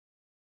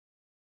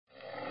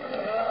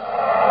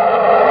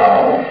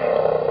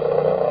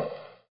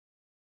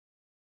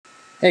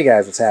Hey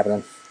guys, what's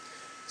happening?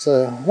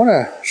 So I want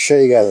to show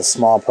you guys a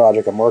small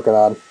project I'm working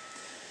on.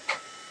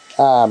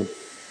 So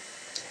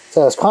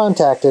I was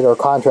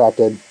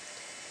contracted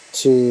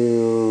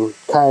to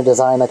kind of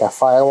design like a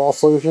firewall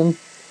solution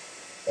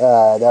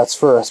that's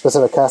for a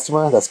specific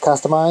customer that's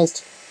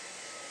customized.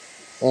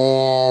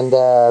 And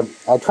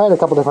I tried a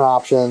couple different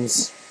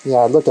options.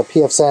 I looked at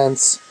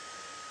pfSense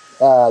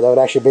that would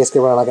actually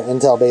basically run like an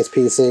Intel-based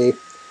PC,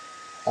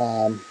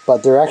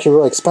 but they're actually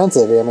really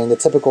expensive. I mean, the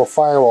typical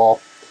firewall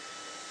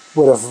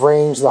would have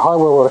ranged, the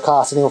hardware would have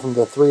cost anywhere from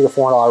the $3 to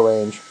 $4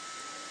 range.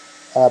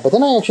 But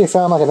then I actually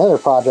found like another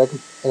project,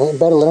 an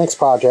embedded Linux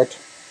project,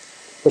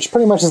 which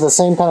pretty much is the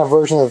same kind of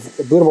version of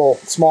bootable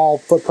small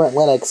footprint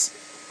Linux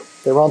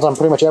that runs on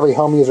pretty much every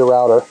home user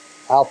router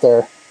out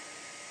there.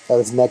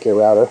 This Netgear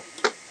router.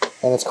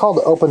 And it's called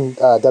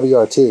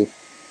Openwrt.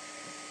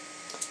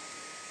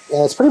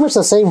 And it's pretty much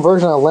the same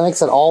version of Linux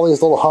that all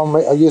these little home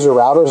user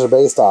routers are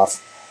based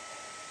off.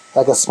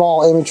 Like a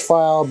small image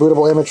file,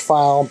 bootable image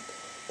file,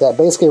 that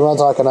basically runs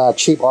like a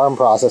cheap ARM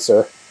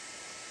processor.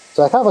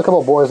 So I have a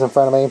couple boards in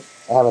front of me.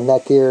 I have a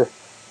Netgear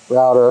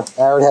router.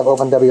 I already have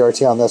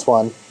Openwrt on this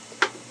one.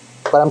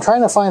 But I'm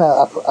trying to find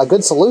a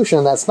good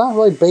solution that's not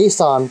really based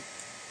on,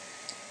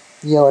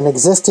 an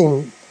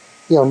existing,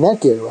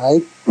 Netgear,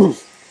 right?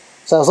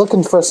 So I was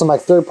looking for some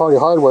like third-party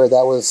hardware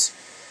that was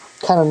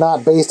kind of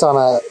not based on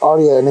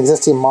already an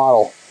existing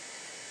model.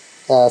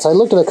 So I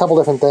looked at a couple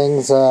different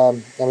things.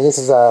 This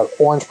is a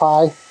Orange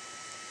Pi.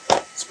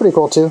 It's pretty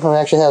cool too. It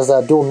actually has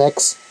dual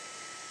NICs.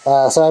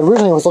 So I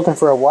originally was looking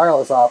for a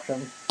wireless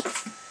option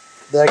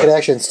that I could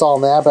actually install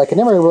in that, but I could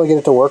never really get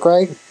it to work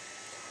right.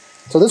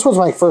 So this was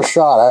my first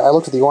shot. I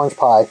looked at the Orange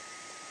Pi,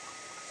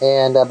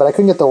 and but I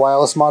couldn't get the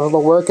wireless module to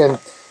work.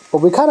 But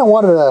we kind of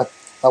wanted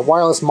a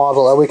wireless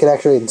module that we could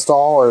actually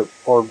install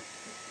or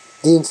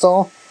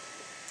deinstall.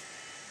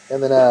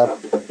 And then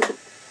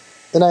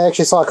I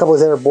actually saw a couple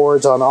of other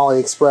boards on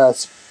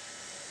AliExpress.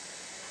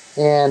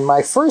 And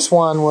my first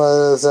one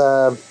was,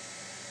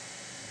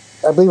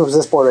 I believe it was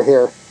this board right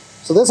here.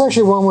 So this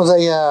actually one was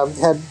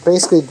had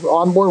basically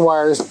onboard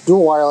wires,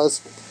 dual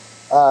wireless,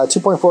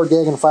 2.4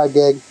 gig and 5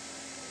 gig.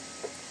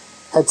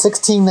 Had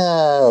 16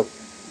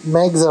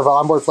 megs of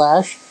onboard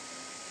flash.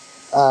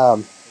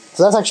 So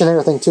that's actually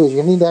another thing too, is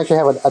you need to actually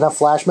have enough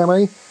flash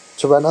memory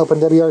to run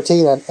Openwrt,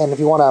 and if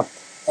you want to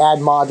add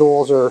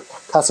modules or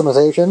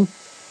customization.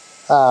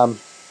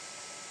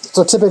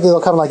 So typically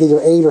they'll come like either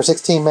 8 or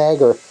 16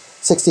 meg or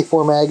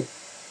 64 meg.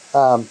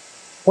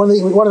 One of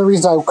the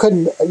reasons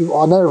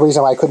another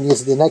reason why I couldn't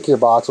use the Netgear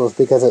box was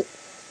because it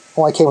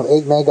only came with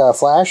 8 meg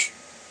flash.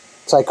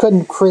 So I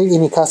couldn't create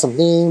any custom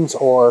themes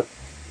or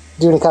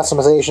do any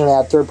customization,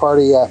 add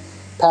third-party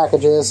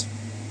packages,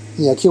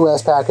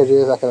 QoS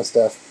packages, that kind of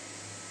stuff.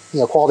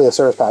 Quality of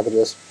service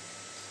packages.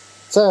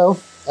 So,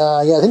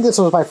 I think this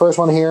was my first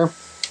one here.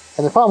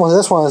 And the problem with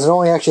this one is it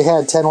only actually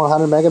had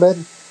 10100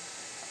 megabit.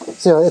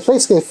 So it's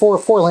basically four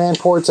LAN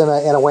ports and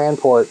a WAN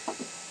port.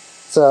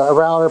 So a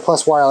router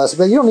plus wireless.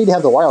 But you don't need to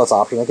have the wireless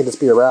option. It can just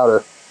be a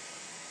router.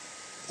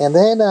 And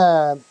then,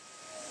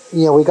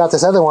 we got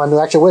this other one. We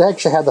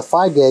actually had the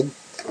 5 gig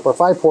or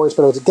 5 ports,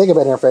 but it was a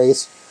gigabit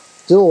interface.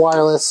 Dual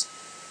wireless,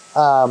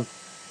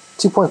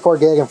 2.4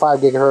 gig and 5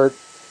 gigahertz.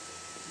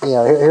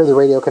 Here are the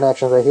radio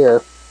connections right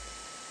here.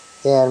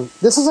 And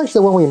this is actually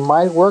the one we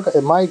might work.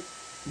 We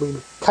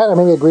kind of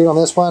maybe agreed on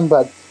this one,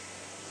 but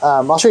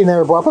I'll show you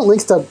another board. I'll put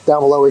links down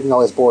below where you can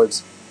all these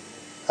boards.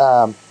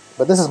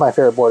 But this is my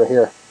favorite board right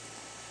here.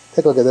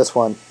 Take a look at this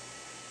one.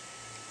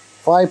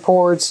 5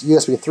 ports,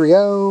 USB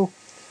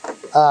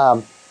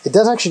 3.0. It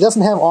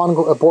doesn't have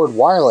on-board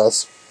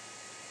wireless,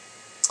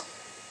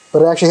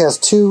 but it actually has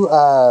 2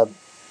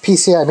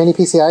 mini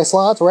PCI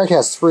slots, or actually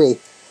has 3.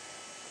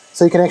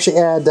 So you can actually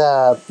add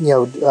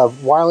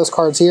wireless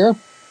cards here,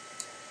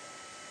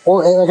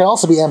 or it can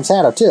also be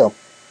MSATA too.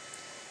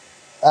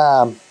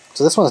 So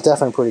this one is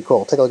definitely pretty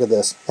cool. Take a look at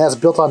this. It has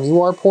built-on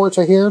UART ports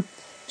right here,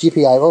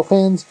 GPIO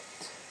pins.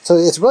 So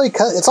it's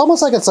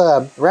almost like it's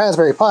a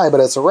Raspberry Pi,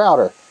 but it's a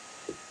router.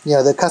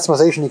 The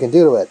customization you can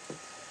do to it.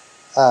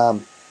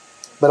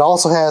 But it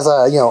also has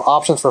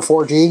options for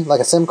 4G, like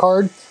a SIM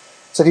card.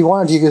 So if you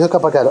wanted to, you could hook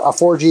up like a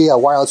 4G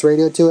wireless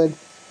radio to it.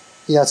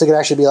 So it could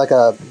actually be like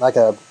a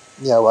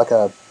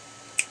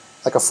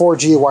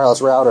 4G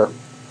wireless router.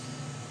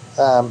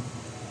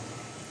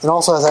 It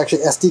also has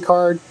actually SD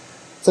card.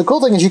 So the cool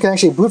thing is you can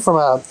actually boot from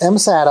a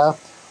MSATA,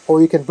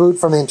 or you can boot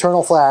from the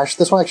internal flash.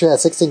 This one actually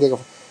has 16 gig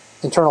of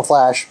internal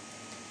flash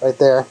right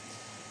there.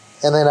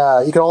 And then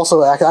you can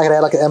also, I could add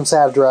like an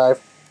MSATA drive.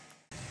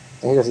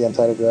 And here's the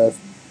MSATA drive.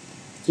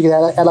 So you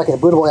can add like a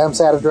bootable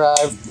MSATA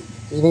drive.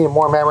 If you need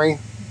more memory,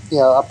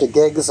 up to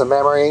gigs of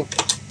memory.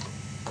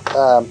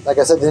 Like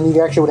I said, then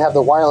you actually would have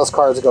the wireless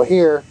cards that go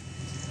here.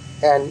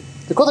 And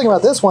the cool thing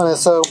about this one is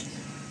its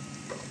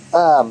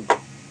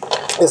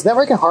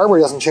networking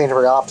hardware doesn't change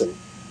very often.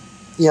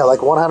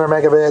 Like 100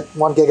 megabit,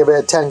 1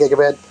 gigabit, 10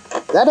 gigabit.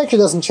 That actually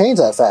doesn't change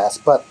that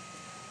fast, but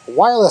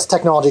wireless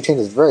technology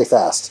changes very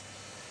fast.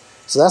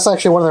 So that's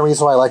actually one of the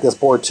reasons why I like this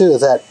board too,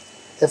 is that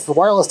if the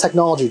wireless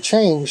technology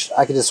changed,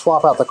 I could just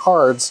swap out the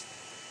cards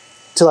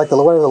to like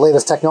whatever the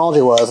latest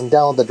technology was and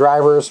download the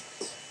drivers.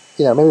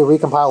 You know, maybe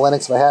recompile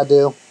Linux if I had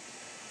to.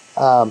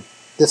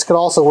 This could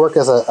also work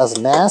as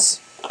a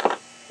NAS.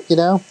 You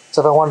know,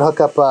 so if I wanted to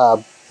hook up,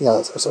 you know,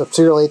 a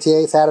serial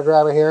ATA SATA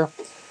driver here,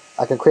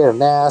 I can create a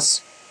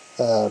NAS.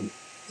 It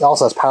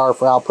also has power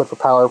for output for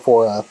power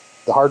for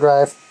the hard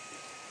drive.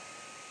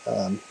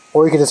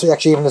 Or you could just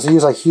actually even just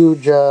use a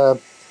huge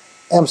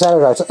M-SATA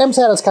drive. So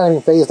M-SATA is kind of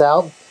being phased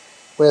out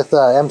with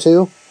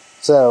M2.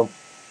 So,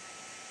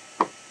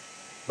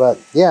 but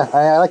yeah,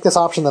 I like this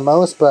option the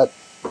most. But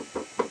I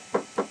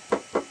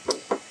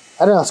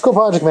don't know, it's a cool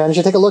project, man. You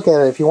should take a look at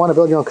it if you want to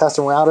build your own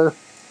custom router.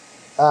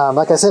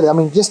 Like I said, I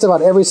mean, just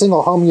about every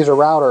single home user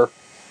router,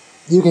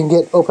 you can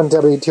get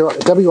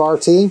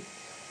Openwrt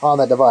on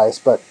that device.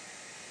 But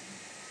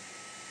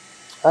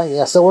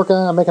yeah, still working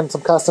on it. I'm making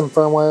some custom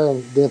firmware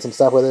and doing some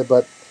stuff with it.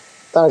 But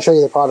thought I'd show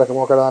you the product I'm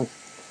working on.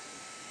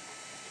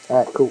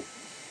 All right, cool.